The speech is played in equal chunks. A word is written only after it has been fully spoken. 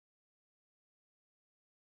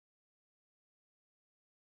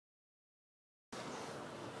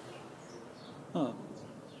Oh,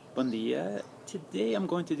 Bon dia. Today I'm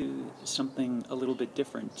going to do something a little bit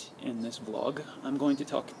different in this vlog. I'm going to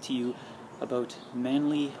talk to you about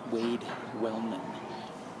Manly Wade Wellman.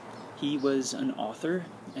 He was an author,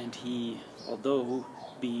 and he, although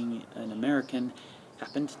being an American,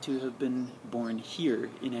 happened to have been born here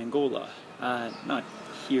in Angola. Not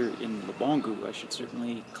here in Lubango, I should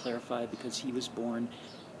certainly clarify, because he was born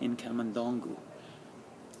in Kamandongo.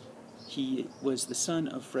 He was the son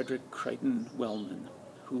of Frederick Crichton Wellman,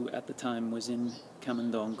 who at the time was in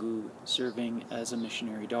Kamandongo serving as a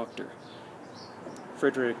missionary doctor.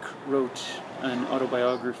 Frederick wrote an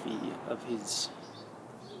autobiography of his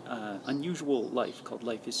unusual life called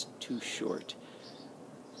Life is Too Short.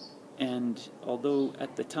 And although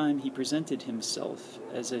at the time he presented himself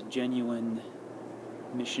as a genuine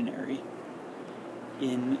missionary,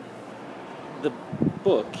 in the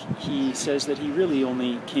book he says that he really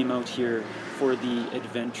only came out here for the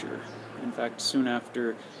adventure. In fact, soon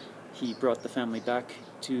after he brought the family back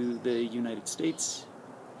to the United States,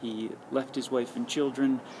 he left his wife and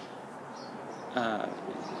children,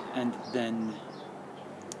 and then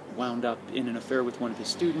wound up in an affair with one of his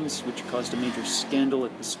students, which caused a major scandal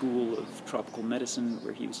at the School of Tropical Medicine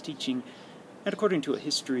where he was teaching. And according to a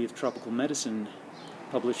history of tropical medicine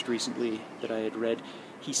published recently that I had read,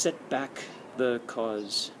 he set back the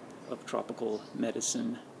cause of tropical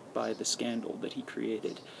medicine by the scandal that he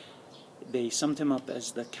created. They summed him up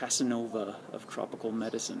as the Casanova of tropical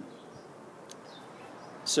medicine.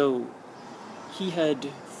 So he had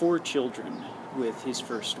 4 children with his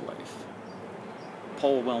first wife,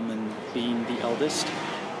 Paul Wellman being the eldest.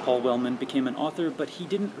 Paul Wellman became an author, but he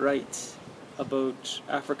didn't write about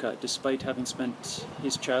Africa despite having spent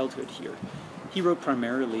his childhood here. He wrote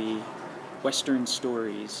primarily Western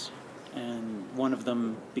stories, and one of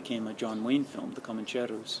them became a John Wayne film, The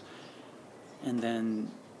Comancheros. And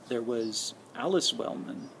then there was Alice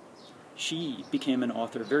Wellman. She became an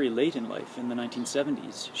author very late in life, in the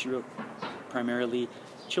 1970s. She wrote primarily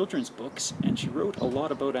children's books, and she wrote a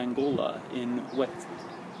lot about Angola in what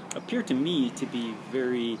appeared to me to be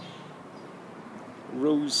very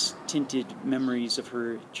rose-tinted memories of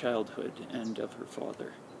her childhood and of her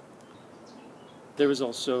father. There was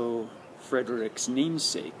also Frederick's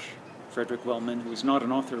namesake, Frederick Wellman, who was not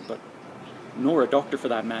an author, nor a doctor for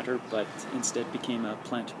that matter, but instead became a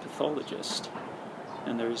plant pathologist.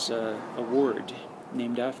 And there's a ward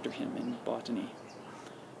named after him in botany.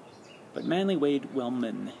 But Manly Wade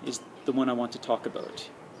Wellman is the one I want to talk about.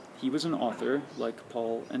 He was an author, like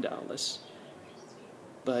Paul and Alice,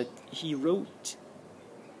 but he wrote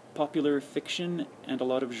popular fiction and a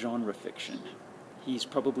lot of genre fiction. He's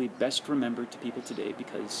probably best remembered to people today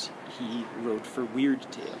because he wrote for Weird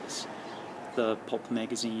Tales, the pulp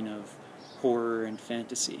magazine of horror and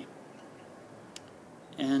fantasy.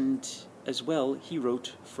 And as well, he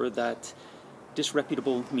wrote for that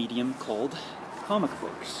disreputable medium called comic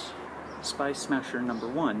books. Spy Smasher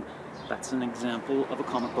 #1, that's an example of a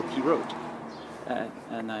comic book he wrote.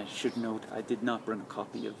 And I should note, I did not bring a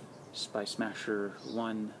copy of Spy Smasher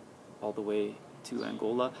 1 all the way to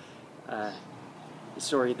Angola.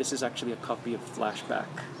 Sorry, this is actually a copy of Flashback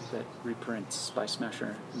that reprints Spy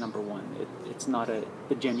Smasher #1. It's not a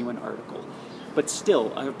genuine article. But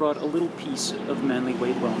still, I have brought a little piece of Manly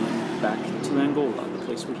Wade Wellman back to Angola, the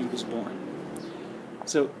place where he was born.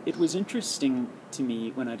 So it was interesting to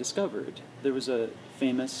me when I discovered there was a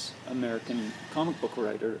famous American comic book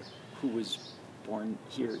writer who was born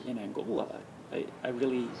here in Angola. I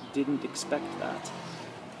really didn't expect that.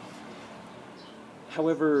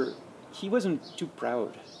 However, he wasn't too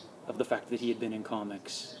proud of the fact that he had been in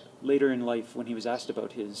comics. Later in life, when he was asked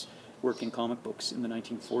about his work in comic books in the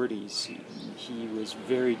 1940s, he was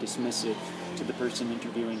very dismissive to the person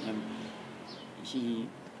interviewing him. He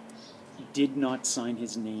did not sign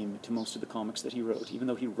his name to most of the comics that he wrote, even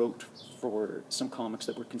though he wrote for some comics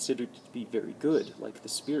that were considered to be very good, like The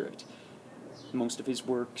Spirit. Most of his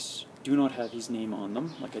works do not have his name on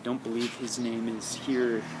them. Like, I don't believe his name is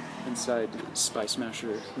here inside Spy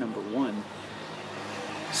Smasher #1.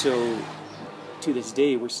 So, to this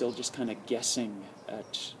day, we're still just kind of guessing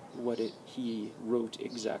at what he wrote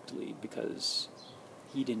exactly, because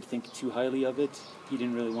he didn't think too highly of it. He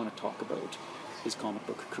didn't really want to talk about his comic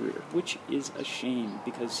book career, which is a shame,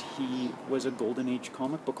 because he was a golden age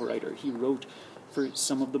comic book writer. He wrote for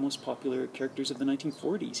some of the most popular characters of the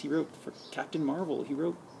 1940s. He wrote for Captain Marvel. He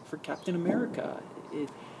wrote for Captain America.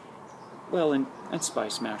 And Spy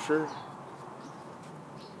Smasher.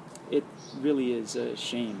 It really is a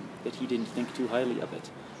shame that he didn't think too highly of it.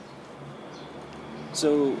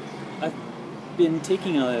 So I've been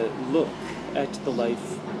taking a look at the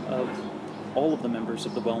life of all of the members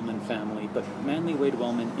of the Wellman family, but Manly Wade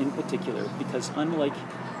Wellman in particular, because unlike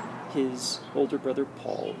his older brother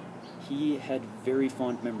Paul, he had very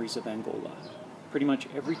fond memories of Angola. Pretty much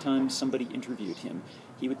every time somebody interviewed him,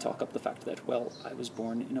 he would talk up the fact that, well, I was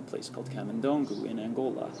born in a place called Kamandongo in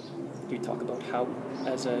Angola. He'd talk about how,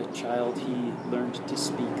 as a child, he learned to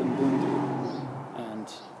speak Mbundu. And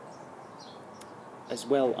as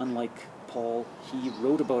well, unlike Paul, he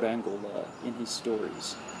wrote about Angola in his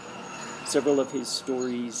stories. Several of his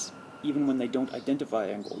stories, even when they don't identify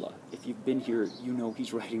Angola, if you've been here, you know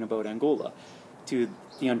he's writing about Angola. To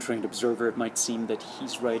the untrained observer, it might seem that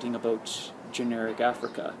he's writing about generic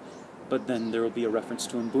Africa, but then there will be a reference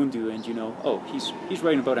to Mbundu, and you know, oh, he's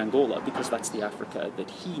writing about Angola because that's the Africa that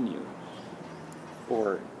he knew.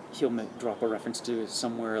 Or he'll drop a reference to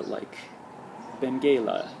somewhere like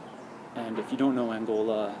Benguela, and if you don't know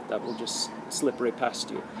Angola, that will just slip right past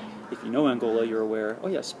you. If you know Angola, you're aware, oh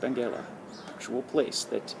yes, Benguela, actual place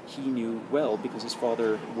that he knew well because his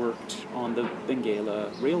father worked on the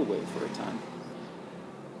Benguela Railway for a time.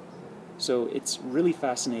 So it's really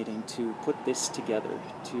fascinating to put this together,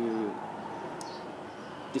 to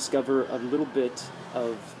discover a little bit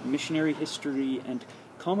of missionary history and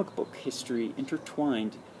comic book history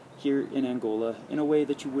intertwined here in Angola in a way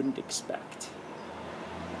that you wouldn't expect.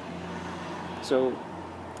 So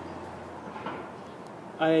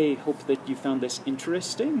I hope that you found this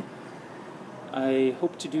interesting. I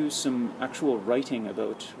hope to do some actual writing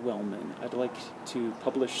about Wellman. I'd like to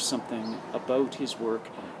publish something about his work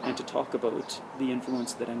and to talk about the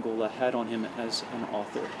influence that Angola had on him as an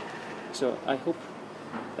author. So I hope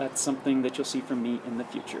that's something that you'll see from me in the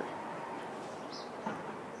future.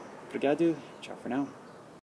 Obrigado. Ciao for now.